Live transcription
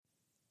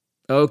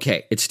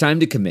Okay, it's time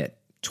to commit.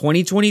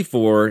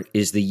 2024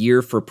 is the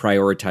year for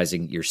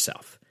prioritizing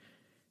yourself.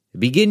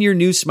 Begin your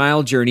new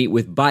smile journey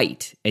with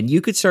Byte, and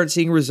you could start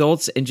seeing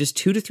results in just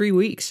 2 to 3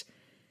 weeks.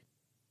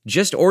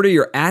 Just order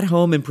your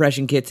at-home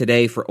impression kit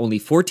today for only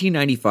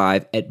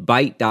 $14.95 at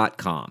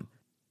Byte.com.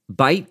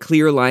 Byte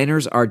clear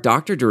liners are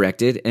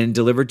doctor-directed and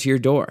delivered to your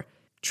door.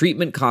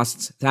 Treatment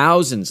costs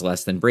thousands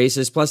less than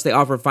braces, plus they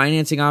offer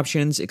financing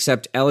options,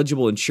 accept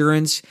eligible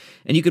insurance,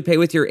 and you could pay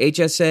with your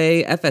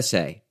HSA,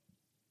 FSA.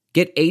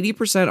 Get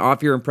 80%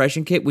 off your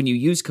impression kit when you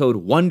use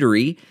code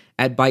WONDERY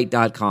at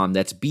Byte.com.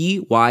 That's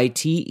BYTE.com.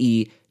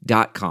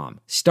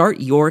 Start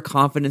your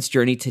confidence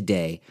journey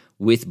today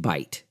with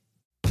Byte.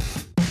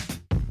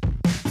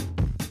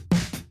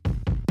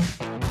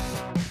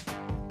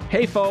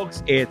 Hey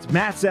folks, it's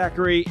Matt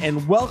Zachary,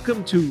 and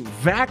welcome to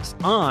Vax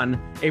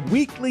On, a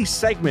weekly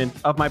segment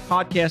of my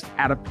podcast,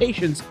 Out of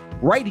Patience,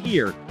 right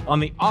here on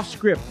the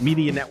Offscript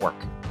Media Network.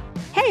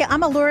 Hey,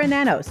 I'm Allura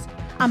Nanos.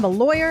 I'm a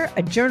lawyer,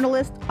 a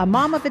journalist, a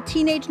mom of a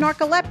teenage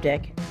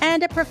narcoleptic,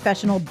 and a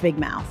professional big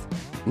mouth.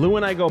 Lou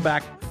and I go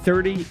back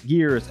 30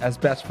 years as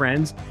best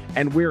friends,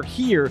 and we're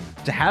here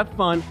to have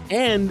fun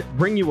and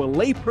bring you a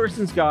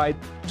layperson's guide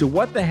to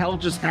what the hell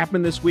just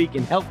happened this week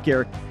in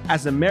healthcare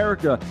as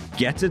America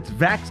gets its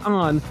vax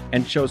on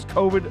and shows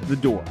COVID the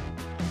door.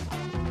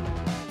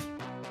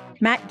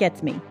 Matt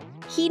gets me.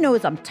 He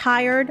knows I'm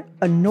tired,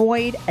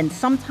 annoyed, and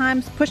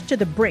sometimes pushed to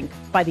the brink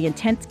by the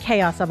intense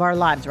chaos of our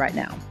lives right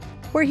now.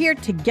 We're here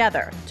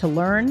together to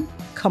learn,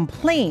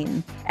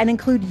 complain, and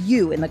include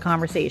you in the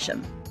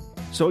conversation.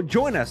 So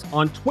join us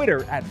on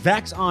Twitter at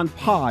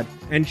VaxOnPod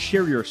and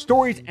share your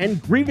stories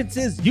and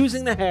grievances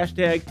using the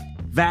hashtag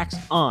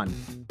VaxOn.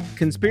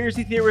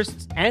 Conspiracy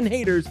theorists and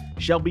haters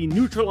shall be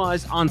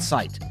neutralized on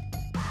sight.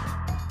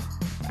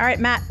 All right,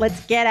 Matt,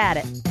 let's get at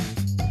it.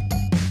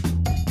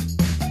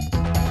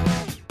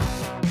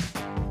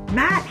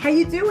 Matt, how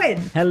you doing?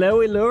 Hello,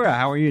 Allura.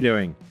 How are you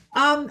doing?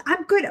 I'm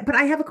good, but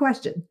I have a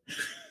question.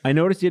 I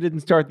noticed you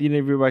didn't start the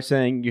interview by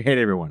saying you hate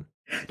everyone.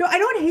 No, I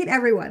don't hate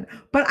everyone,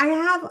 but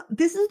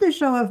this is the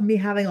show of me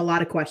having a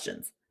lot of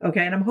questions.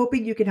 Okay. And I'm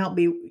hoping you can help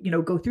me,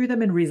 go through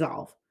them and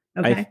resolve.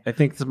 Okay. I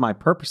think this is my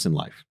purpose in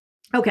life.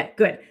 Okay,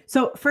 good.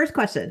 So first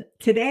question.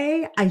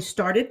 Today, I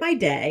started my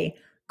day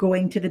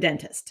going to the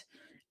dentist.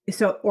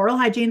 So oral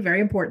hygiene, very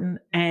important.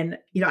 And,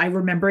 I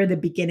remember the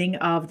beginning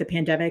of the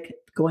pandemic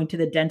going to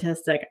the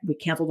dentist, like we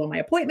canceled all my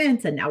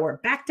appointments and now we're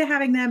back to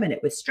having them and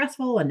it was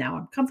stressful and now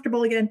I'm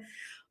comfortable again.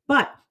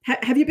 But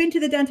have you been to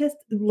the dentist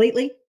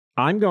lately?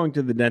 I'm going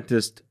to the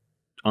dentist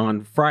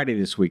on Friday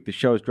this week. The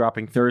show is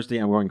dropping Thursday.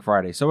 I'm going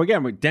Friday. So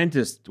again, we're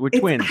dentists. We're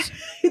twins.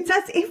 It's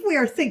as if we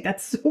are synced.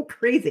 That's so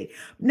crazy.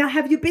 Now,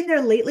 have you been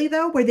there lately,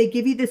 though, where they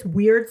give you this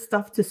weird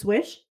stuff to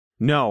swish?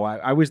 No,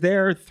 I was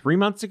there 3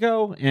 months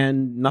ago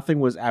and nothing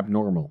was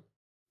abnormal.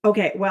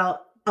 Okay,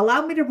 well,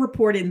 allow me to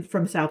report in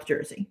from South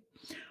Jersey.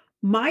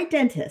 My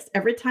dentist,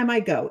 every time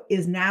I go,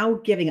 is now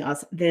giving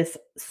us this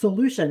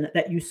solution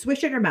that you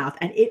swish in your mouth,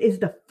 and it is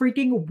the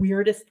freaking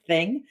weirdest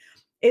thing.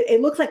 It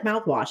looks like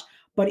mouthwash,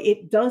 but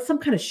it does some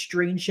kind of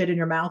strange shit in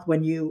your mouth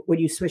when you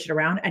swish it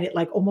around, and it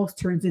like almost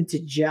turns into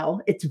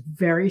gel. It's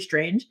very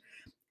strange.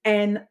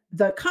 And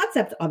the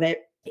concept of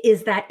it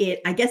is that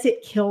I guess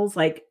it kills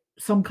like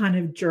some kind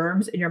of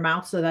germs in your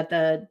mouth so that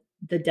the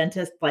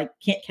dentist like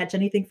can't catch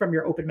anything from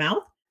your open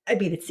mouth. I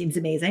mean, it seems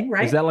amazing,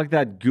 right? Is that like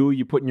that goo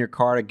you put in your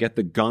car to get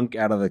the gunk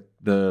out of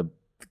the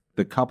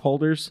cup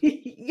holders?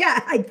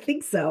 Yeah, I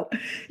think so.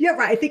 Yeah,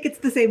 right. I think it's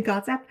the same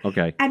concept.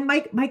 Okay. And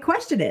my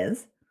question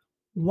is,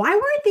 why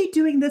weren't they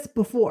doing this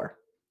before?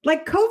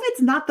 Like,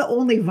 COVID's not the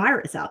only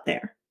virus out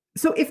there.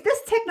 So if this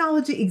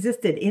technology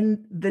existed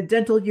in the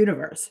dental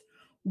universe,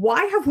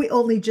 why have we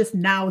only just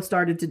now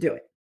started to do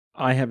it?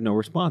 I have no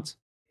response.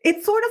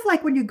 It's sort of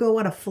like when you go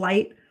on a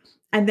flight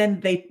and then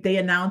they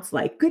announce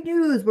like, good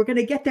news, we're going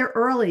to get there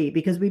early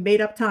because we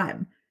made up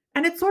time.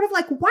 And it's sort of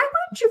like, why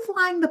weren't you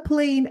flying the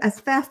plane as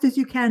fast as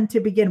you can to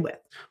begin with?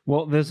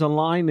 Well, there's a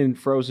line in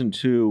Frozen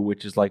 2,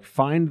 which is like,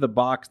 find the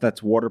box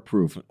that's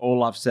waterproof. And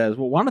Olaf says,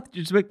 well, why don't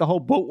you just make the whole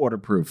boat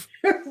waterproof?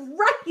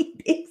 Right,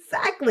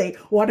 exactly.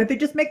 Why don't they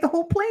just make the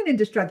whole plane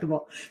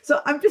indestructible? So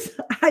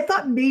I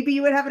thought maybe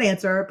you would have an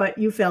answer, but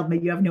you failed me.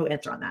 You have no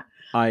answer on that.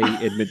 I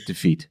admit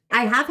defeat.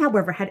 I have,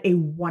 however, had a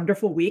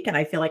wonderful week, and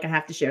I feel like I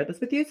have to share this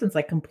with you since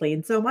I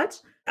complained so much.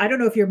 I don't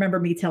know if you remember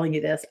me telling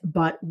you this,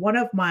 but one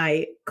of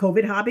my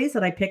COVID hobbies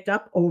that I picked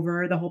up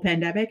over the whole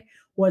pandemic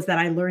was that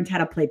I learned how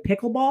to play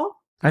pickleball.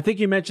 I think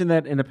you mentioned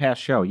that in a past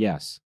show.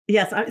 Yes.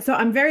 Yes. So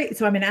I'm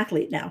an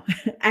athlete now.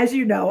 As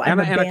you know, I'm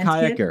a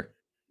kayaker. Kid.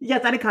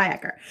 Yes, I'm a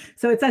kayaker.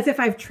 So it's as if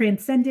I've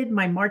transcended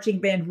my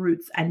marching band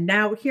roots, and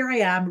now here I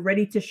am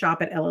ready to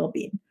shop at LL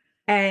Bean.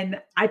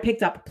 And I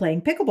picked up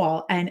playing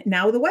pickleball, and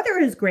now the weather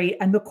is great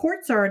and the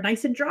courts are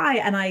nice and dry.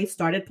 And I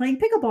started playing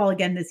pickleball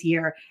again this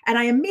year, and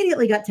I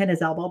immediately got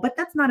tennis elbow, but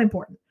that's not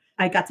important.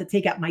 I got to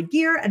take out my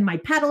gear and my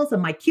paddles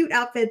and my cute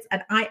outfits,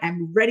 and I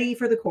am ready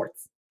for the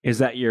courts. Is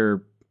that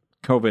your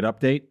COVID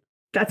update?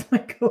 That's my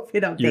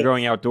COVID update. You're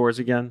going outdoors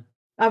again?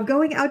 I'm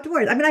going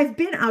outdoors. I mean, I've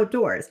been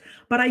outdoors,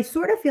 but I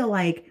sort of feel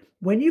like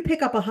when you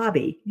pick up a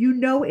hobby, you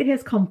know it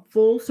has come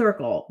full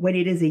circle when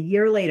it is a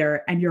year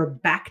later and you're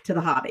back to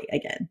the hobby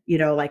again.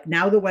 Like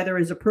now the weather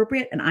is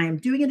appropriate and I am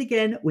doing it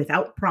again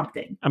without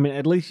prompting. I mean,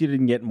 at least you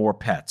didn't get more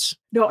pets.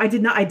 No, I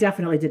did not. I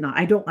definitely did not.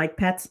 I don't like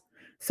pets.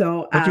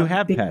 So, but you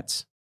have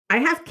pets. I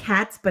have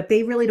cats, but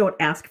they really don't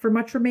ask for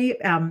much from me.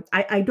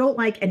 I don't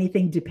like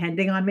anything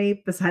depending on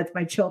me besides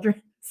my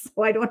children.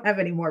 So I don't have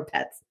any more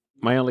pets.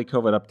 My only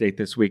COVID update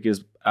this week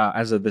is,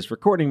 as of this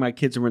recording, my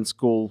kids are in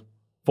school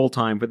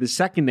full-time for the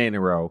second day in a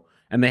row,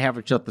 and they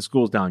haven't shut the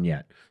schools down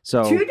yet.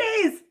 So 2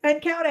 days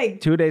and counting.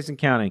 2 days and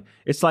counting.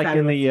 It's like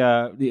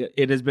fabulous.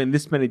 It has been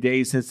this many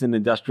days since an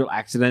industrial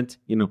accident.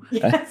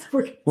 Yes,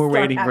 we're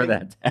waiting for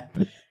that to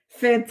happen.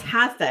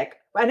 Fantastic.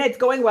 And it's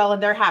going well,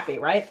 and they're happy,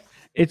 right?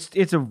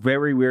 It's a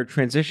very weird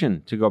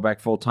transition to go back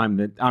full-time.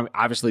 That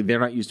obviously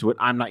they're not used to it.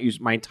 I'm not used.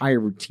 My entire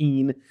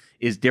routine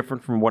is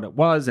different from what it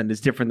was, and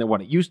it's different than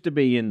what it used to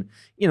be. And,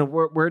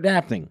 we're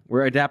adapting.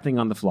 We're adapting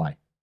on the fly.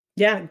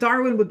 Yeah,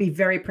 Darwin would be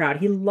very proud.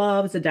 He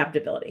loves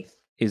adaptability.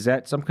 Is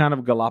that some kind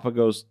of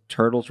Galapagos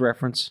turtles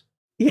reference?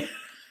 Yeah,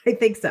 I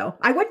think so.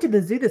 I went to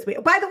the zoo this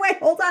week. By the way,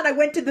 hold on. I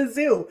went to the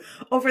zoo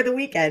over the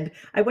weekend.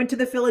 I went to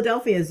the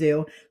Philadelphia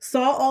Zoo,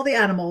 saw all the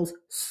animals,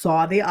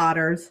 saw the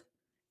otters.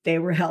 They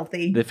were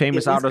healthy. The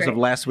famous otters of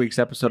last week's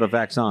episode of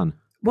Vax On.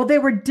 Well, they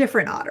were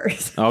different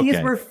otters. Okay.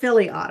 These were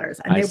Philly otters,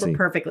 and they were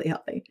perfectly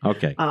healthy.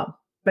 Okay.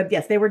 But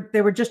yes, they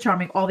were just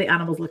charming. All the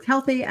animals looked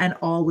healthy, and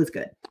all was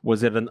good.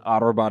 Was it an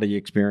otter body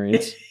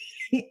experience?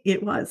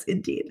 It was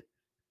indeed.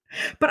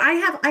 But I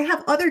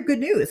have other good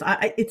news.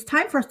 It's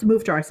time for us to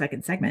move to our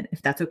second segment,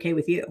 if that's okay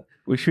with you.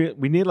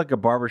 We need like a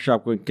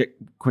barbershop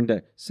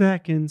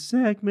second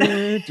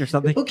segment or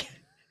something. Okay.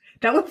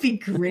 That would be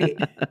great.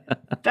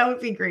 That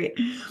would be great.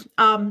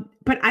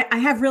 But I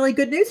have really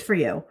good news for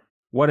you.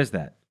 What is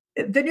that?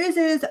 The news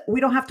is we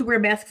don't have to wear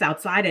masks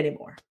outside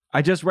anymore.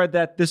 I just read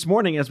that this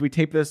morning as we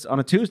tape this on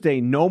a Tuesday.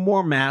 No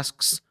more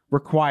masks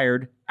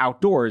required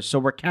outdoors. So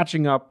we're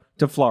catching up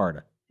to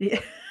Florida. Yeah.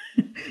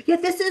 Yeah,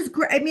 this is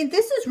great. I mean,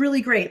 this is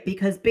really great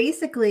because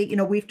basically,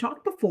 we've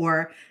talked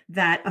before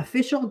that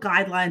official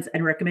guidelines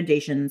and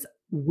recommendations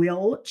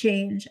will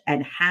change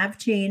and have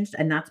changed.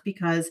 And that's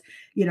because,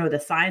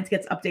 the science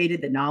gets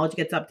updated, the knowledge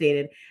gets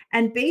updated.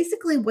 And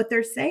basically what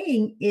they're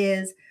saying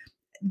is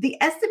the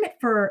estimate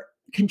for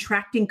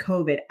contracting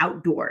COVID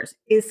outdoors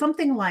is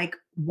something like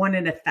 1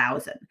 in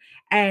 1,000.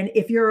 And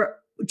if you're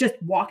just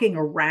walking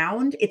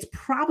around, it's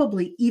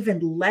probably even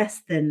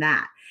less than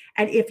that.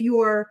 And if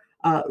you're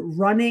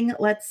running,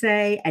 let's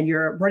say, and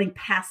you're running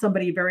past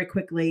somebody very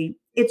quickly,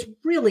 it's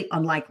really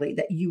unlikely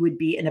that you would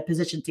be in a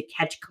position to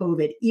catch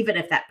COVID, even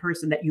if that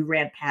person that you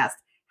ran past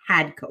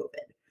had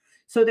COVID.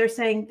 So they're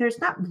saying there's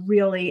not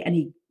really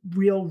any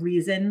real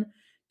reason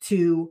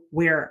to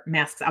wear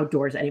masks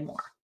outdoors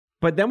anymore.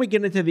 But then we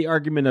get into the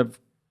argument of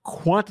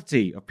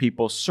quantity of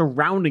people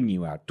surrounding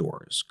you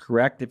outdoors,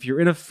 correct? If you're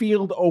in a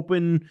field,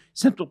 open,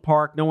 Central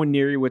Park, no one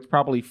near you, it's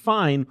probably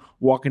fine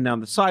walking down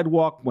the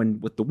sidewalk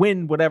with the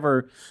wind,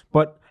 whatever.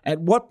 But at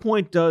what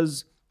point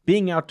does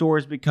being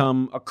outdoors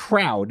become a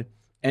crowd?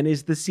 And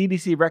is the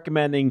CDC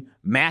recommending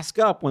mask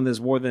up when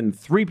there's more than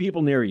 3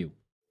 people near you?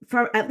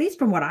 At least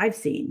from what I've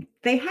seen,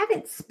 they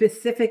haven't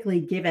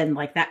specifically given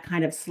like that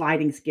kind of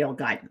sliding scale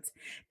guidance.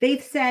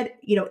 They've said,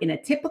 in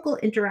a typical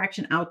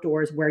interaction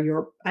outdoors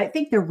where I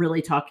think they're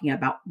really talking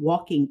about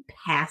walking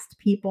past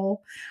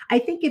people. I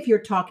think if you're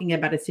talking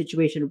about a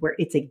situation where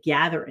it's a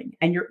gathering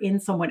and you're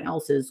in someone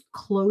else's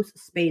close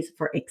space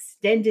for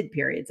extended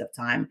periods of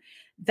time,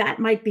 that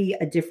might be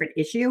a different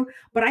issue.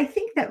 But I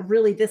think that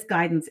really this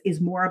guidance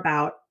is more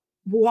about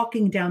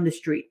walking down the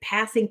street,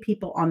 passing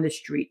people on the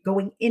street,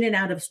 going in and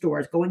out of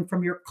stores, going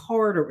from your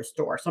car to a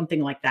store,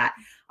 something like that.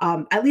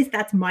 At least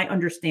that's my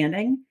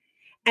understanding.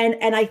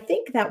 And I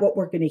think that what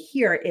we're going to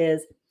hear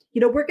is,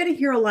 we're going to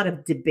hear a lot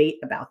of debate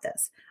about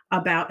this,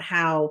 about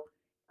how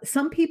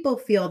some people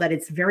feel that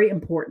it's very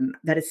important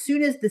that as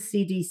soon as the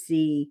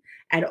CDC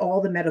and all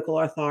the medical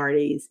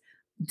authorities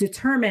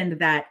determined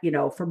that,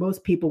 for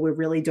most people, we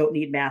really don't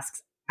need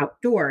masks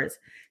outdoors,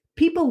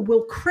 people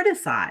will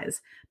criticize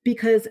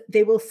because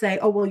they will say,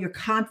 oh, well, you're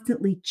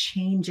constantly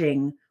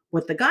changing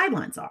what the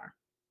guidelines are.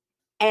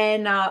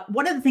 And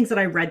one of the things that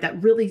I read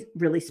that really,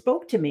 really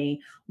spoke to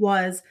me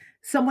was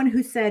someone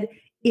who said,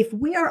 if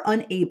we are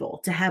unable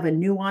to have a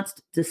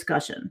nuanced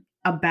discussion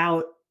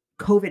about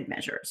COVID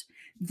measures,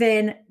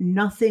 then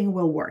nothing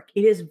will work.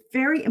 It is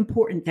very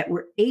important that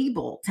we're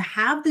able to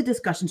have the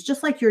discussions,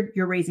 just like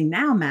you're raising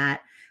now,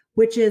 Matt,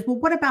 which is, well,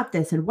 what about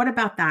this? And what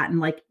about that? And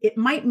like, it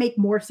might make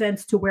more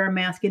sense to wear a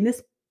mask in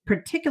this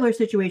particular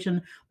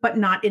situation, but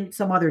not in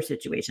some other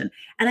situation.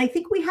 And I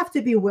think we have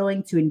to be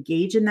willing to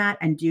engage in that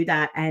and do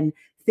that and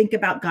think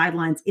about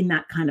guidelines in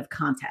that kind of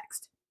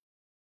context.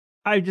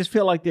 I just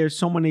feel like there's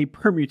so many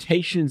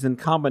permutations and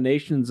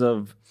combinations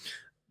of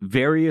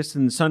various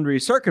and sundry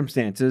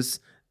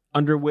circumstances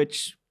under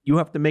which you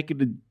have to make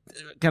it a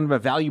kind of a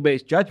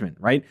value-based judgment,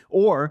 right?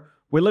 Or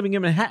we're living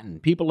in Manhattan.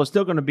 People are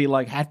still going to be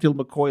like Hatfield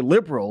McCoy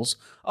liberals.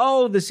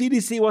 Oh, the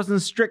CDC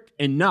wasn't strict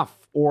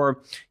enough.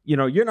 Or,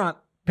 you're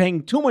not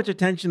paying too much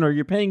attention or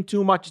you're paying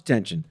too much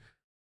attention.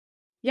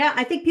 Yeah,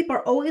 I think people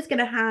are always going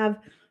to have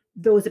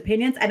those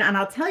opinions. And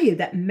I'll tell you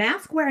that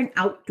mask wearing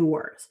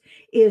outdoors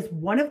is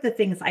one of the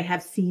things I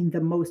have seen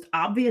the most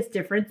obvious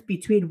difference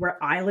between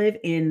where I live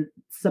in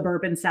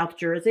suburban South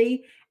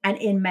Jersey and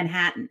in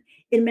Manhattan.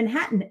 In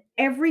Manhattan,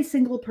 every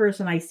single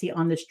person I see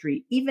on the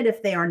street, even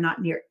if they are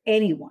not near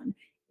anyone,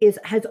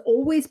 has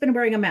always been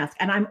wearing a mask.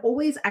 And I'm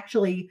always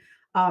actually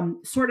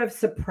sort of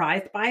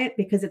surprised by it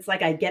because it's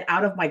like I get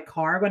out of my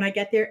car when I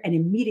get there and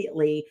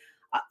immediately,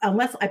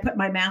 unless I put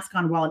my mask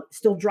on while I'm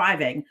still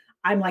driving,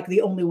 I'm like the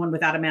only one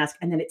without a mask.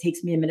 And then it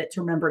takes me a minute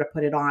to remember to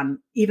put it on,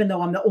 even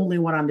though I'm the only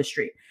one on the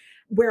street.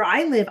 Where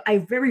I live, I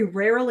very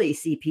rarely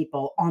see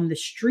people on the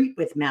street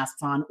with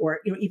masks on, or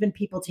even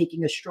people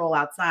taking a stroll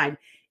outside.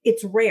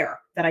 It's rare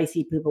that I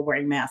see people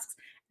wearing masks.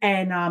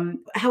 And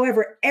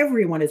however,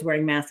 everyone is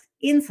wearing masks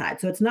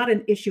inside. So it's not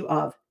an issue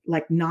of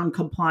like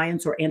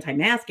non-compliance or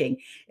anti-masking.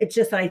 It's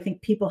just that I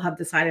think people have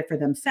decided for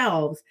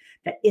themselves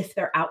that if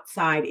they're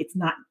outside, it's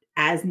not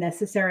as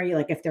necessary,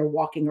 like if they're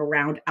walking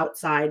around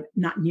outside,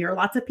 not near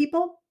lots of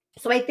people.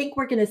 So I think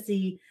we're going to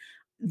see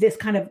this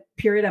kind of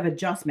period of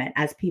adjustment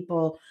as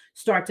people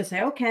start to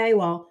say, okay,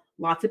 well,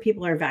 lots of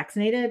people are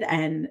vaccinated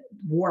and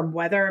warm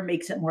weather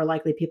makes it more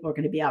likely people are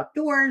going to be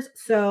outdoors.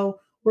 So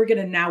we're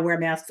going to now wear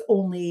masks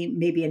only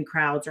maybe in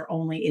crowds or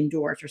only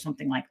indoors or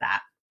something like that.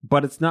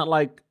 But it's not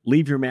like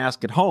leave your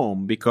mask at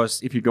home,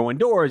 because if you go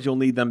indoors, you'll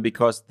need them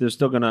because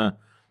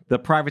the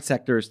private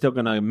sector is still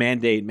going to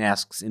mandate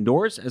masks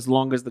indoors as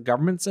long as the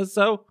government says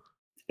so.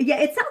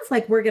 Yeah, it sounds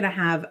like we're going to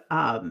have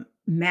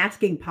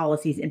masking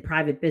policies in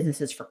private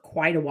businesses for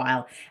quite a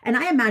while. And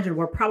I imagine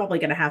we're probably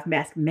going to have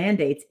mask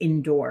mandates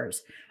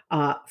indoors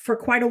for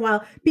quite a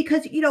while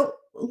because,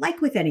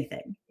 like with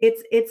anything,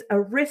 it's a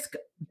risk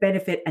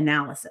benefit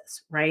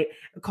analysis, right?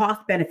 A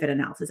cost benefit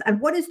analysis. And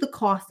what is the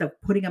cost of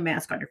putting a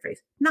mask on your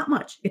face? Not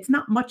much. It's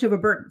not much of a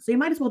burden. So you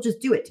might as well just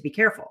do it to be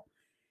careful.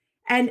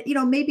 And,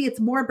 maybe it's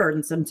more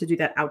burdensome to do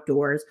that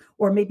outdoors,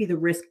 or maybe the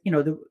risk,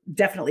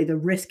 definitely the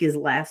risk is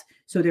less.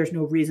 So there's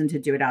no reason to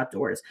do it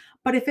outdoors.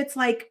 But if it's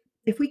like,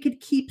 if we could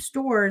keep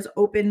stores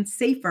open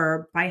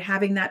safer by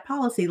having that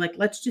policy, like,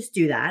 let's just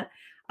do that.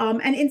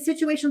 And in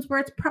situations where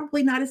it's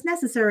probably not as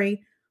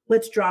necessary,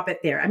 let's drop it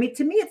there. I mean,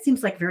 to me, it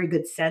seems like very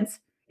good sense.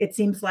 It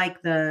seems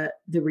like the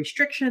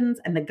restrictions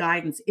and the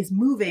guidance is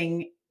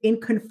moving in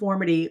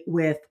conformity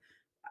with,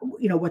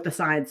 what the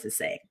science is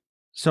saying.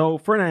 So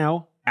for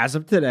now, as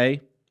of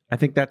today, I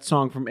think that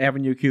song from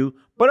Avenue Q,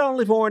 but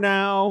only for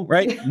now,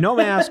 right? No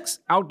masks,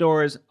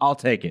 outdoors, I'll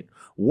take it.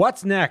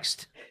 What's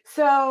next?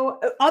 So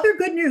other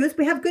good news,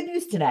 we have good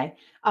news today.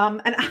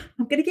 And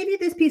I'm going to give you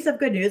this piece of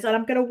good news, and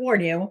I'm going to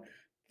warn you,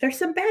 there's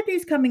some bad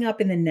news coming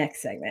up in the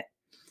next segment.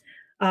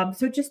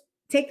 So just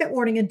take that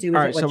warning and do it.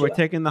 All right, so we're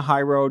taking the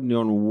high road and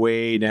going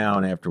way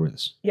down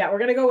afterwards. Yeah, we're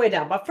going to go way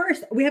down. But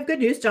first, we have good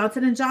news.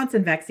 Johnson &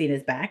 Johnson vaccine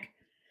is back.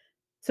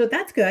 So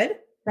that's good.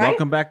 Right?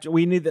 Welcome back.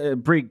 We need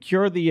Brie,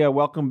 cure the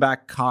Welcome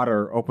Back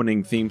Cotter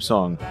opening theme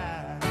song.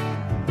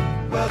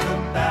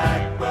 Welcome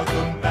back,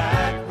 welcome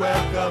back,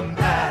 welcome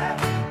back.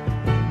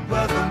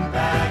 Welcome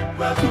back,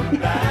 welcome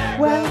back.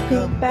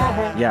 Welcome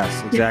back.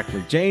 Yes,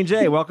 exactly.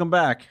 J&J, welcome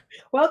back.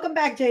 Welcome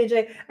back,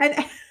 J&J.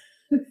 And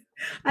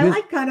I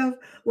like kind of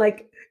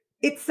like,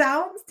 it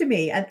sounds to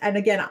me, and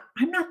again,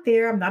 I'm not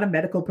there. I'm not a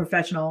medical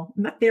professional.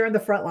 I'm not there on the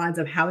front lines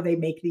of how they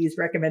make these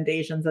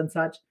recommendations and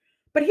such.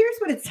 But here's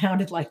what it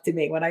sounded like to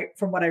me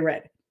from what I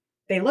read.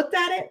 They looked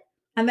at it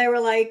and they were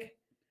like,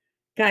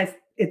 guys,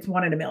 it's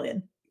 1 in a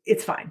million.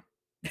 It's fine.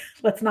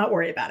 Let's not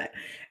worry about it,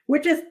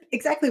 which is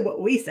exactly what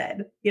we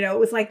said. It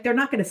was like, they're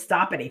not going to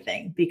stop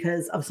anything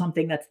because of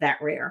something that's that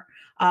rare.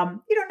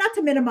 Not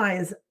to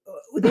minimize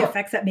the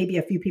effects that maybe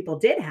a few people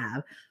did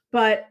have,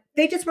 but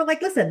they just were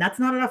like, listen, that's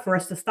not enough for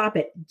us to stop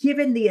it,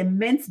 given the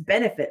immense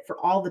benefit for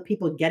all the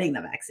people getting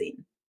the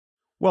vaccine.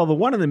 Well, the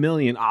 1 in a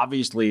million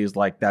obviously is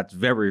like, that's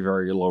very,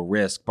 very low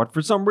risk. But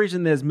for some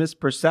reason, there's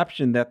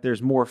misperception that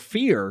there's more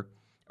fear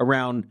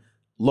around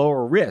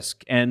lower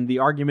risk. And the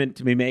argument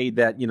to be made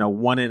that,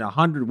 1 in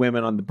 100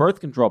 women on the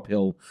birth control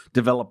pill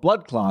develop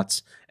blood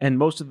clots. And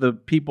most of the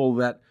people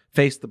that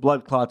faced the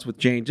blood clots with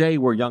J&J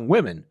were young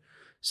women.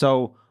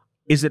 So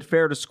is it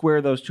fair to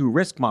square those two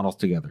risk models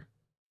together?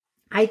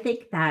 I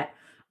think that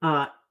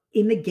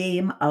in the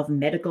game of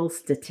medical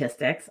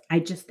statistics, I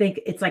just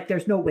think it's like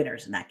there's no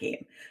winners in that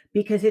game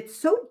because it's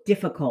so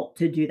difficult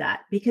to do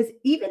that. Because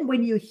even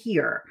when you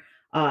hear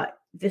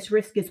this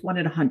risk is 1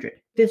 in 100,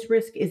 this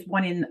risk is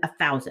 1 in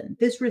 1,000,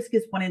 this risk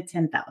is 1 in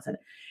 10,000,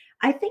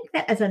 I think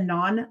that as a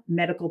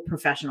non-medical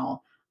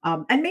professional,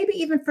 and maybe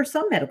even for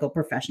some medical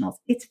professionals,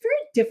 it's very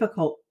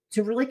difficult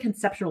to really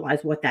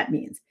conceptualize what that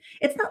means.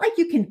 It's not like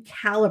you can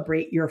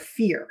calibrate your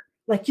fear.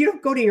 Like you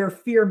don't go to your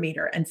fear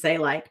meter and say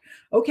like,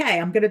 okay,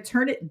 I'm going to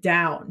turn it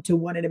down to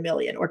 1 in a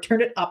million or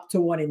turn it up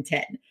to 1 in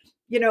 10.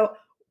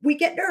 We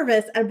get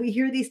nervous and we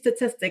hear these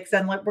statistics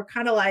and like, we're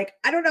kind of like,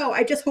 I don't know.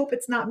 I just hope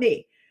it's not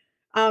me.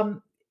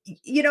 So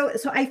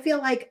I feel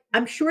like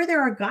I'm sure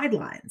there are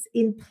guidelines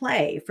in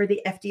play for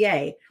the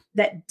FDA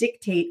that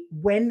dictate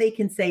when they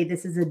can say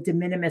this is a de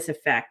minimis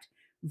effect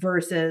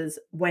versus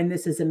when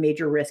this is a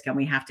major risk and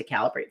we have to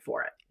calibrate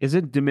for it.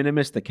 Isn't de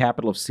minimis the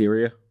capital of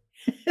Syria?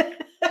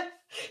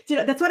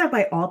 That's one of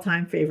my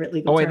all-time favorite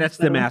legal Oh, wait, terms, that's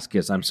by the way.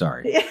 Damascus. I'm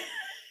sorry.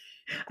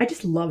 I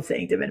just love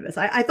saying de minimis.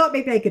 I thought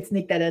maybe I could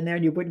sneak that in there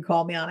and you wouldn't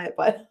call me on it,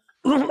 but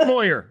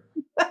Lawyer.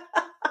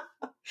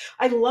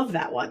 I love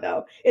that one,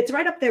 though. It's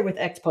right up there with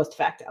ex post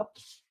facto.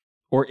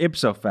 Or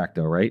ipso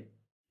facto, right?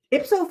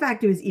 Ipso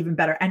facto is even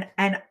better.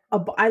 And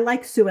I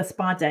like sua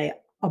sponte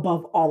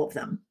above all of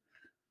them.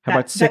 How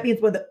about That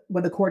means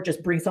when the court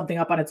just brings something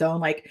up on its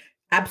own, like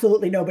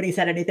absolutely nobody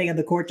said anything and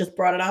the court just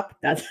brought it up.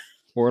 That's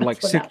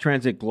like sic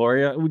transit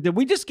gloria? Did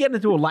we just get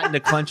into a Latin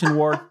declension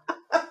war?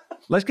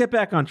 Let's get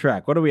back on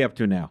track. What are we up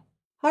to now?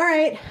 All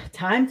right,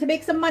 time to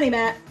make some money,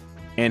 Matt.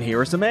 And here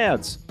are some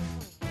ads.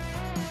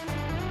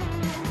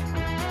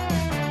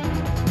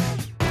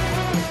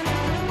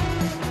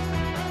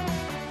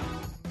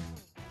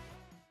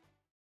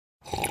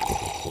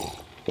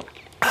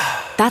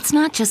 That's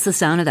not just the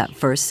sound of that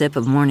first sip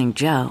of Morning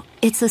Joe.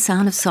 It's the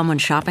sound of someone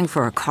shopping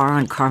for a car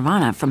on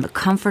Carvana from the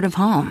comfort of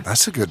home.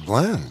 That's a good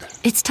blend.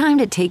 It's time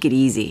to take it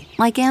easy,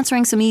 like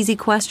answering some easy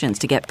questions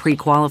to get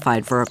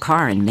pre-qualified for a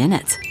car in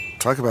minutes.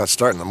 Talk about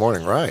starting the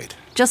morning right.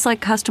 Just like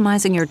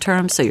customizing your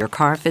terms so your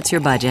car fits your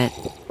budget.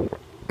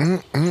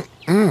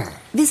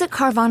 Visit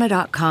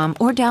Carvana.com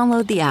or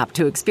download the app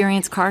to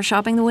experience car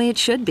shopping the way it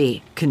should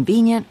be.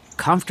 Convenient,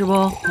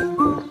 comfortable.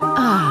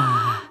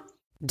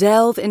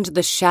 Delve into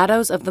the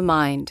shadows of the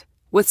mind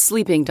with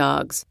Sleeping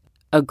Dogs,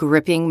 a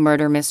gripping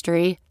murder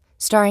mystery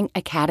starring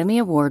Academy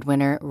Award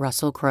winner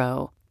Russell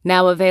Crowe.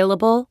 Now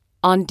available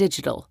on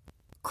digital.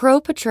 Crowe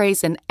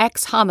portrays an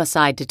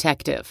ex-homicide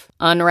detective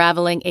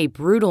unraveling a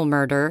brutal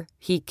murder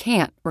he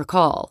can't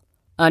recall.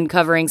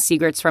 Uncovering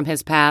secrets from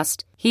his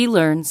past, he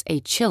learns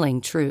a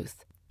chilling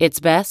truth. It's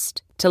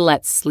best to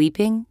let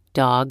sleeping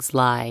dogs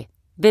lie.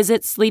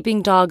 Visit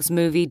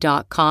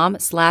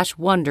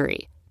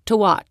sleepingdogsmovie.com/Wondery to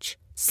watch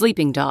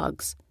Sleeping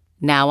Dogs,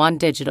 now on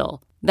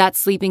digital.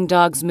 That's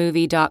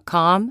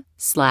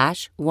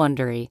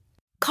sleepingdogsmovie.com/Wondery.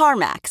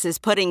 CarMax is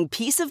putting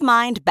peace of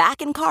mind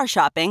back in car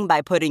shopping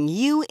by putting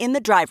you in the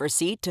driver's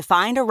seat to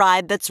find a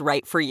ride that's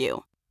right for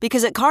you.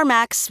 Because at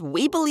CarMax,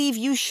 we believe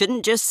you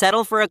shouldn't just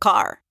settle for a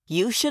car.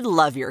 You should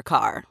love your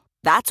car.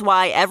 That's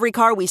why every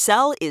car we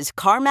sell is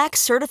CarMax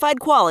certified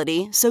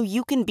quality, so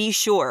you can be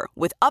sure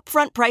with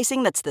upfront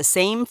pricing that's the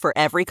same for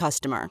every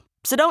customer.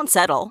 So don't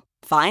settle.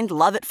 Find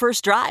love at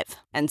first drive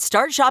and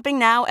start shopping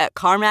now at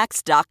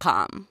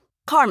CarMax.com.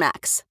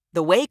 CarMax,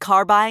 the way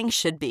car buying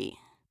should be.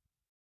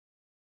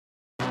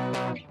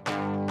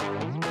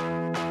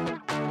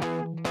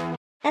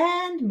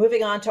 And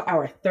moving on to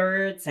our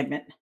third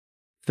segment.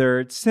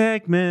 Third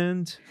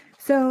segment.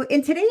 So,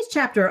 in today's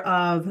chapter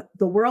of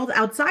The World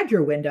Outside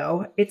Your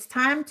Window, it's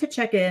time to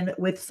check in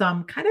with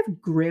some kind of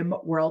grim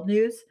world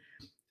news.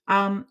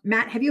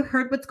 Matt, have you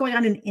heard what's going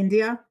on in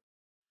India?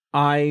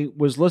 I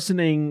was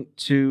listening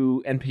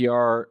to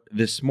NPR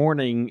this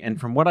morning, and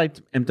from what I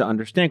am to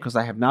understand, because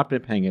I have not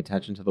been paying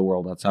attention to the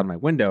world outside my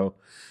window,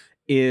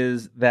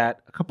 is that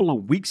a couple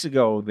of weeks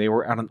ago, they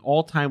were at an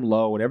all-time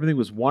low and everything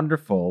was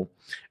wonderful.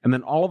 And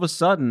then all of a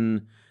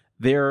sudden,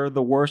 they're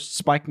the worst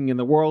spiking in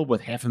the world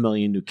with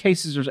 500,000 new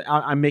cases.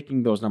 I'm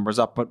making those numbers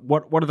up, but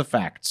what are the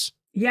facts?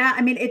 Yeah,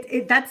 I mean,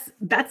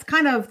 that's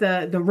kind of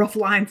the rough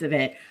lines of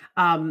it.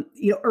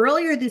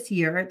 Earlier this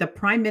year, the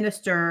prime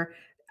minister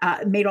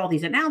made all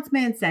these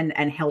announcements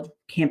and held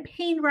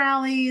campaign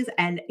rallies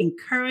and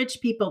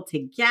encouraged people to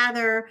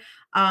gather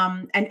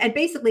and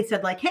basically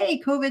said like, hey,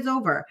 COVID's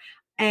over.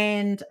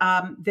 And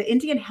the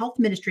Indian Health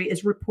Ministry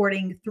is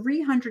reporting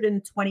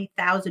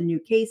 320,000 new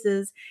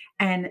cases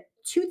and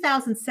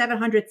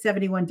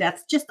 2,771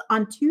 deaths just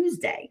on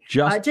Tuesday.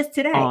 Just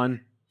today. On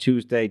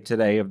Tuesday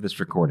today of this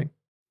recording.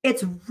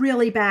 It's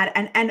really bad.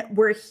 And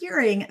we're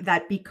hearing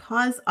that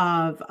because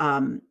of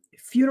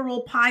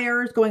funeral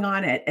pyres going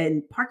on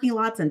in parking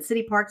lots and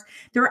city parks,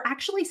 there are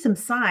actually some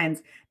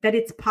signs that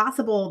it's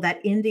possible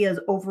that India's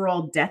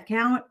overall death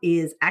count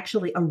is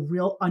actually a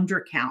real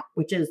undercount,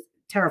 which is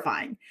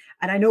terrifying.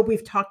 And I know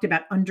we've talked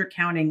about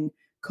undercounting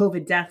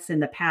COVID deaths in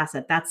the past,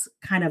 that's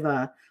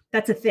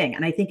a thing.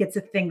 And I think it's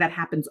a thing that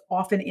happens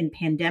often in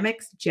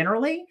pandemics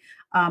generally.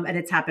 And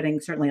it's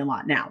happening certainly a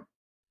lot now.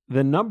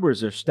 The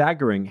numbers are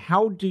staggering.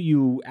 How do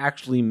you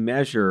actually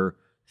measure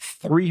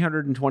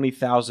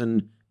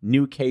 320,000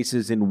 new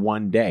cases in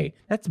one day?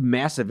 That's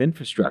massive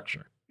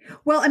infrastructure.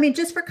 Well, I mean,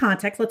 just for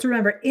context, let's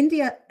remember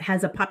India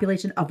has a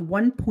population of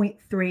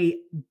 1.3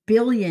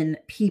 billion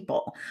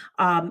people.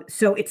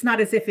 So it's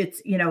not as if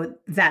it's,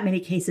 that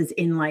many cases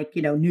in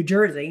New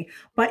Jersey,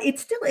 but it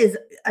still is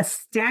a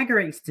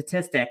staggering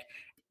statistic.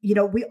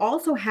 We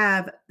also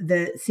have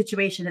the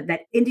situation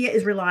that India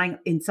is relying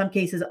in some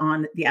cases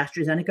on the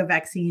AstraZeneca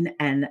vaccine,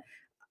 and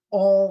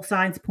all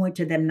signs point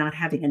to them not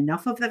having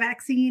enough of the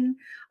vaccine.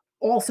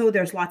 Also,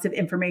 there's lots of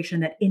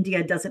information that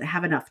India doesn't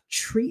have enough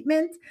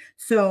treatment.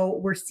 So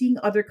we're seeing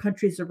other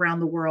countries around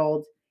the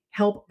world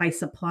help by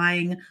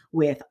supplying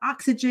with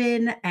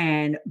oxygen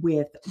and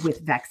with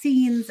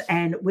vaccines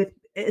and with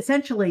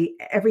essentially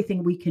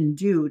everything we can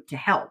do to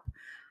help.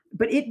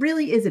 But it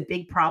really is a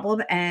big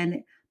problem.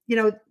 And,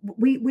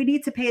 we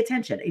need to pay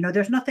attention.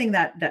 There's nothing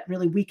that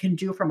really we can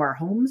do from our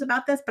homes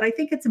about this, but I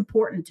think it's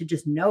important to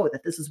just know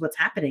that this is what's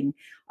happening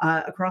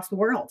across the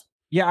world.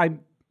 Yeah,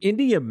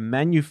 India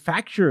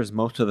manufactures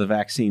most of the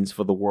vaccines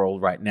for the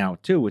world right now,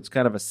 too. It's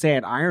kind of a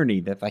sad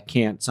irony that they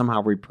can't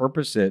somehow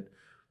repurpose it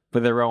for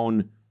their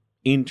own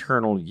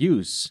internal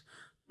use.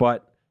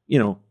 But,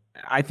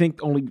 I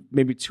think only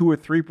maybe 2 or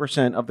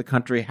 3% of the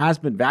country has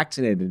been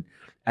vaccinated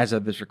as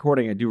of this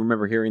recording. I do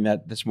remember hearing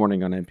that this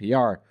morning on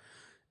NPR.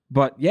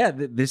 But yeah,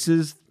 this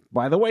is,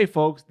 by the way,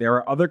 folks, there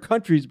are other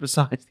countries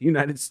besides the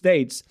United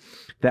States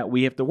that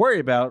we have to worry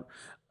about,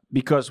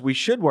 because we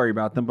should worry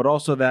about them, but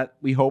also that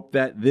we hope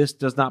that this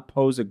does not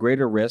pose a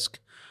greater risk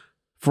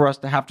for us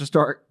to have to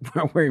start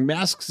wearing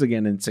masks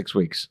again in 6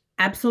 weeks.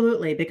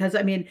 Absolutely. Because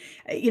I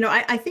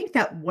think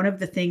that one of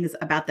the things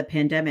about the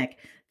pandemic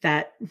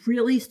that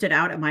really stood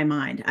out in my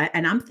mind,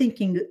 and I'm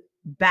thinking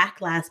back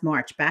last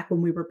March, back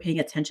when we were paying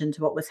attention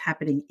to what was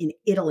happening in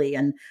Italy,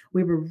 and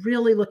we were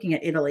really looking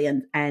at Italy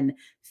and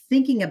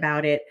thinking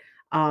about it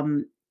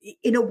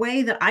in a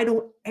way that I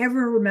don't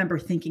ever remember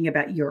thinking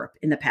about Europe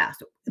in the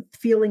past,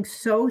 feeling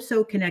so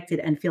connected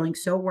and feeling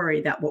so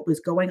worried that what was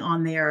going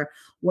on there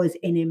was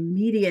an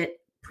immediate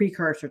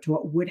precursor to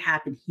what would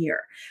happen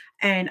here.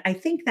 And I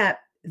think that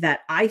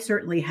I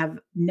certainly have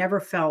never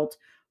felt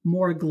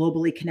more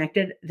globally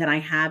connected than I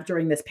have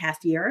during this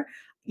past year.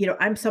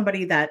 I'm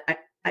somebody that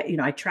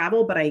I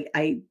travel, but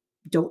I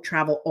don't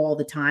travel all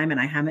the time, and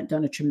I haven't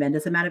done a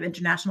tremendous amount of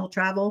international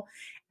travel.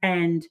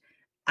 And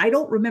I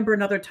don't remember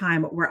another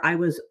time where I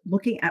was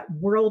looking at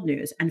world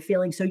news and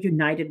feeling so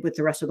united with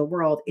the rest of the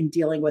world in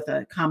dealing with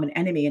a common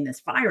enemy in this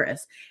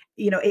virus.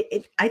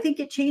 I think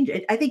it changed.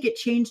 I think it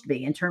changed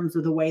me in terms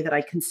of the way that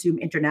I consume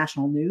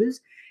international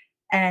news,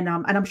 and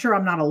I'm sure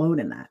I'm not alone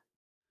in that.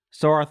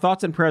 So our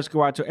thoughts and prayers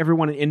go out to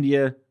everyone in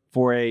India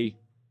for a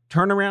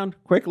turnaround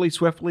quickly,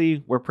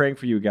 swiftly. We're praying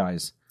for you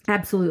guys.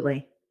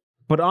 Absolutely.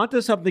 But on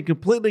to something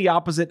completely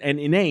opposite and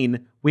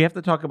inane. We have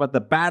to talk about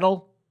the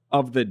Battle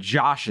of the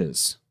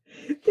Joshes.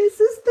 This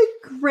is the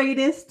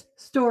greatest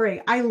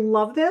story. I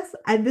love this.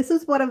 And this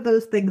is one of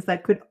those things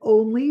that could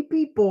only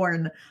be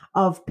born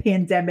of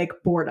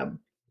pandemic boredom.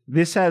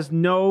 This has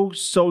no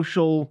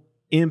social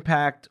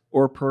impact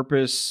or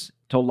purpose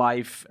to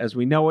life as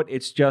we know it.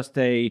 It's just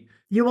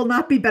you will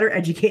not be better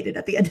educated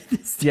at the end of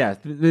this. Yeah,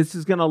 this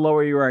is going to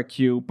lower your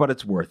IQ, but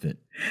it's worth it.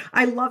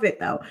 I love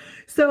it, though.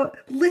 So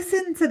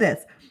listen to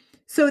this.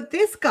 So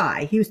this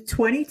guy, he was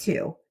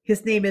 22.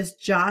 His name is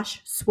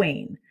Josh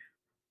Swain.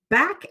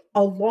 Back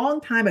a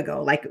long time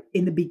ago, like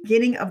in the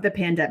beginning of the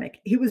pandemic,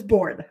 he was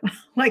bored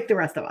like the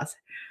rest of us.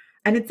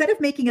 And instead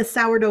of making a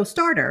sourdough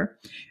starter,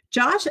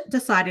 Josh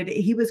decided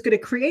he was going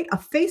to create a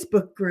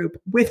Facebook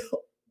group with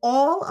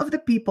all of the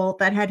people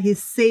that had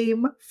his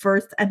same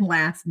first and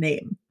last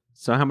name.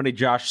 So how many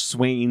Josh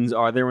Swains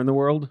are there in the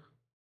world?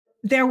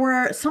 There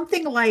were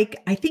something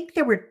like, I think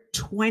there were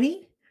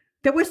 20.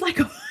 There was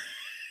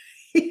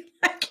he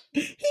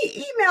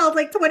emailed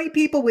like 20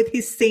 people with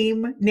his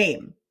same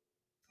name,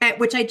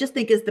 which I just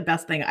think is the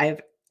best thing I've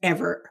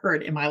ever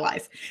heard in my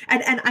life.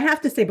 And I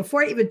have to say,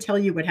 before I even tell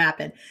you what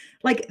happened,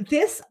 like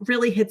this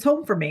really hits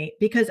home for me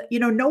because,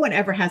 no one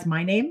ever has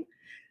my name.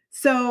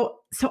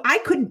 So I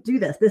couldn't do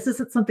this. This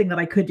isn't something that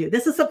I could do.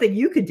 This is something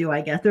you could do, I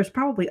guess. There's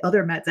probably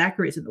other Matt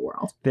Zacharys in the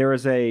world. There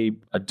is a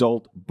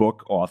adult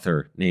book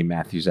author named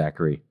Matthew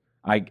Zachary.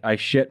 I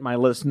shit my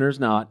listeners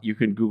not. You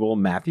can Google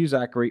Matthew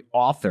Zachary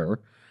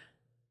author.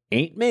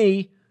 Ain't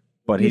me,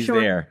 but he's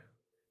there.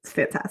 It's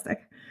fantastic.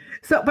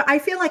 So, but I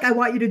feel like I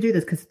want you to do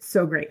this because it's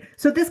so great.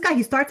 So this guy,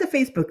 he starts a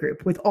Facebook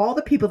group with all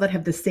the people that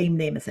have the same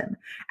name as him.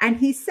 And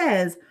he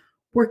says,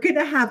 we're going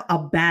to have a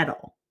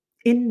battle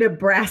in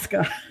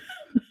Nebraska.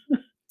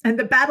 And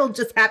the battle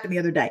just happened the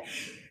other day.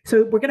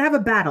 So we're going to have a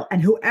battle.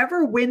 And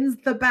whoever wins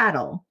the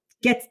battle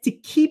gets to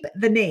keep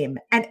the name.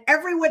 And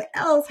everyone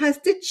else has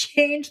to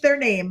change their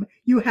name.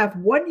 You have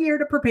 1 year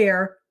to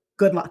prepare.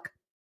 Good luck.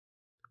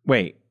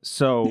 Wait,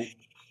 so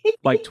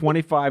like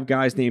 25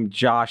 guys named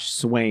Josh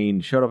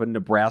Swain showed up in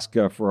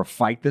Nebraska for a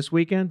fight this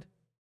weekend?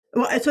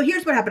 Well, so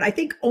here's what happened. I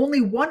think only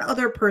one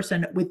other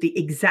person with the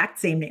exact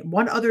same name,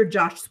 one other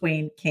Josh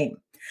Swain came.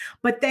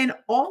 But then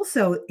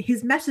also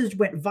his message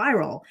went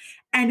viral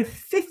and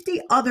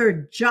 50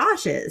 other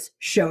Joshes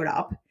showed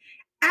up,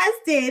 as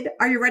did,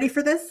 are you ready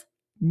for this?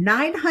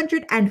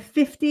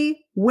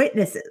 950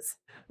 witnesses.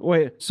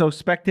 Wait, so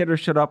spectators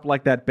showed up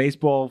like that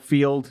baseball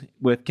field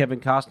with Kevin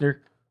Costner?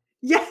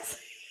 Yes,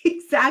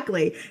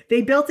 exactly.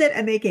 They built it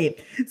and they came.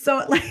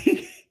 So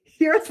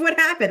here's what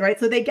happened, right?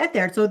 So they get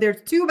there. So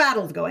there's two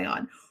battles going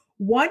on.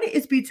 One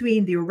is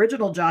between the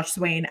original Josh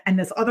Swain and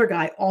this other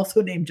guy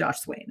also named Josh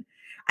Swain.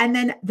 And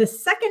then the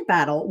second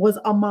battle was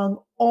among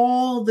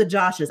all the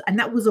Joshes, and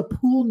that was a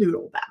pool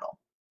noodle battle.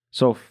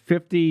 So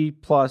 50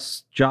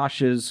 plus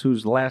Joshes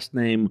whose last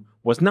name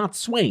was not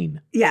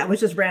Swain. Yeah, it was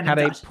just random.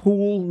 Had Josh. a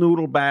pool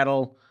noodle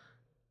battle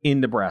in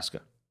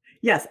Nebraska.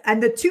 Yes,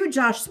 and the two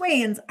Josh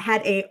Swains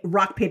had a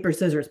rock, paper,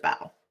 scissors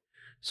battle.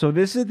 So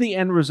this is the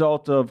end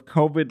result of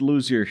COVID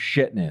lose your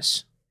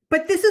shitness.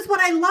 But this is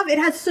what I love. It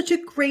has such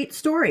a great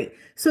story.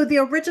 So the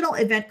original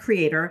event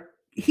creator,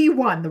 he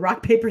won the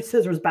rock, paper,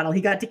 scissors battle.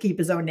 He got to keep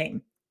his own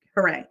name.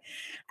 Hooray.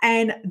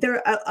 And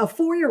there, a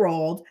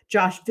 4-year-old,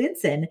 Josh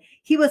Vinson,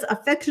 he was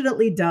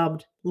affectionately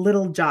dubbed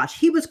Little Josh.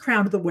 He was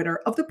crowned the winner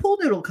of the pool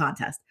noodle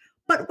contest.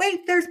 But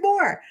wait, there's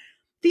more.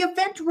 The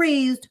event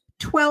raised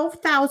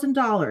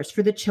 $12,000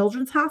 for the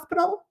Children's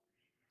Hospital.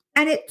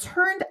 And it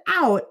turned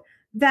out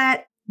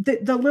that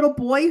the little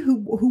boy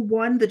who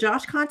won the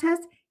Josh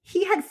contest,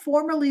 he had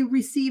formerly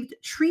received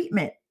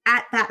treatment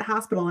at that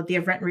hospital that the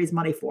event raised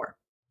money for.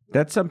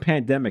 That's some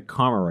pandemic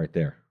karma right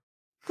there.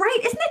 Right.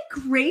 Isn't that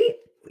great?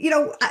 You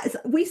know,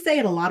 we say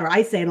it a lot, or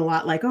I say it a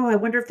lot, like, oh, I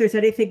wonder if there's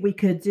anything we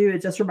could do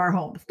just from our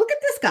homes. Look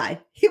at this guy.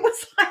 He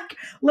was like,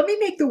 let me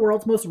make the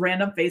world's most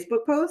random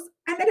Facebook post.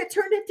 And then it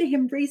turned into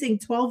him raising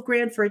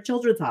 $12,000 for a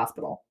children's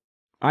hospital.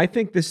 I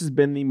think this has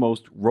been the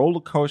most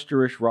roller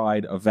coaster-ish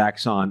ride of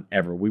Vaxon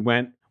ever. We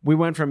went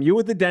from you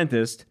at the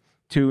dentist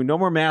to no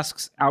more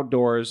masks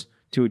outdoors,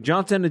 to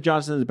Johnson &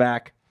 Johnson's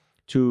back,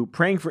 to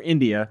praying for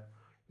India,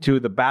 to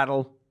the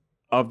battle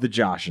of the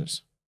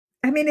Joshes.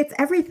 I mean, it's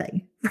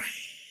everything.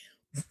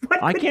 What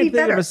could I can't be think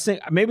better?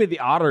 of maybe the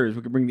Otters.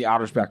 We could bring the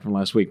Otters back from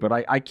last week, but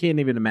I can't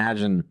even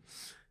imagine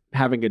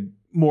having a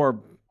more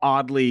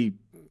oddly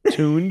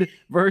tuned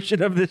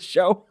version of this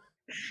show.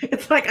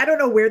 It's like, I don't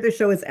know where the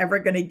show is ever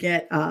going to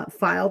get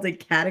filed and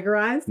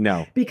categorized.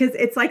 No. Because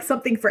it's like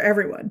something for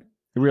everyone.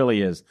 It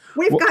really is.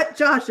 We've got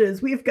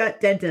Joshes, we've got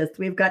dentists,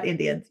 we've got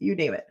Indians, you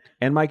name it.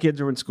 And my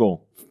kids are in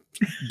school.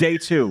 Day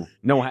 2.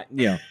 No,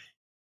 yeah.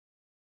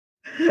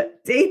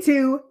 Day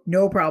 2,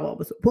 no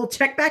problems. We'll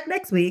check back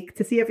next week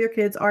to see if your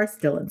kids are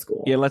still in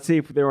school. Yeah, let's see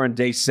if they're on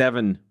day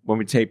 7 when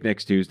we tape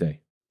next Tuesday.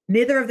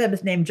 Neither of them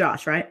is named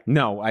Josh, right?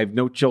 No, I have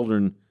no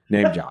children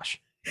named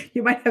Josh.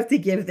 You might have to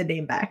give the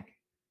name back.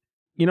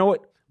 You know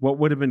what? What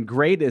would have been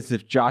great is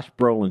if Josh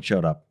Brolin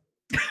showed up.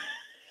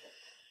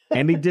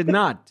 And he did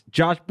not.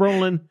 Josh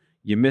Brolin,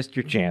 you missed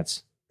your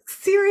chance.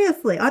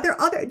 Seriously. Are there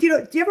other, do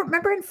you ever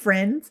remember in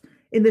Friends,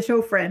 in the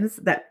show Friends,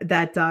 that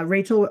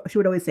Rachel, she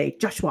would always say,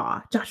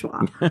 Joshua. Yes.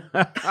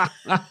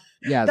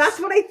 That's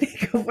what I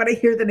think of when I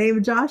hear the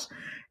name Josh.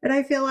 And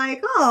I feel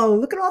like, oh,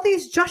 look at all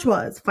these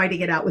Joshuas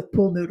fighting it out with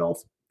pool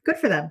noodles. Good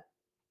for them.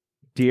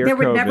 Dear there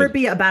would COVID. never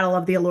be a battle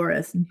of the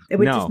Allures. It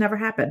would just never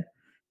happen.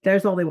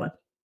 There's only one.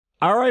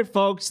 All right,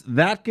 folks,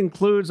 that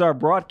concludes our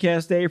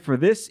broadcast day for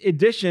this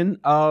edition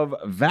of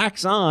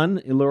Vax On.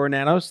 Elura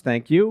Nanos,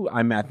 thank you.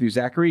 I'm Matthew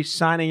Zachary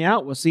signing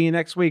out. We'll see you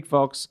next week,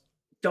 folks.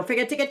 Don't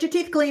forget to get your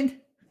teeth cleaned.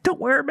 Don't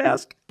wear a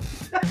mask.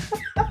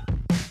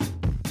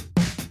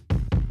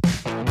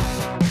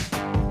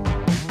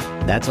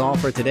 That's all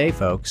for today,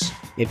 folks.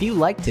 If you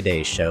like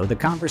today's show, the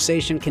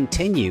conversation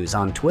continues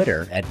on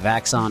Twitter at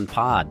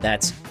VaxonPod.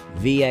 That's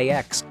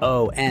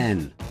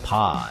VAXON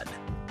Pod.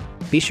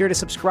 Be sure to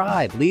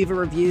subscribe, leave a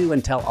review,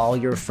 and tell all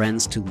your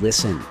friends to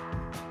listen.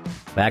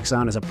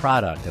 Vaxon is a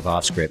product of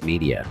Offscript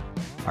Media.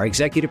 Our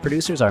executive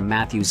producers are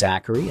Matthew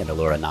Zachary and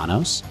Elura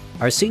Nanos.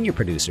 Our senior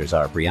producers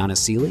are Brianna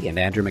Seeley and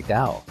Andrew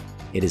McDowell.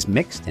 It is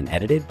mixed and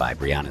edited by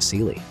Brianna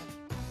Seeley.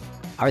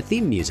 Our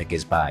theme music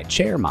is by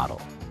Chair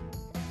Model.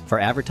 For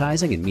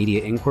advertising and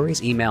media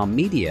inquiries, email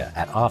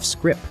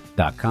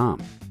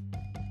media@offscript.com.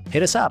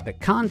 Hit us up at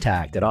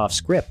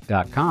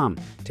contact@offscript.com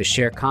to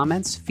share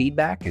comments,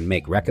 feedback, and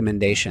make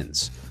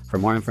recommendations. For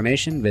more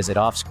information, visit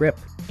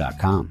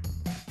offscript.com.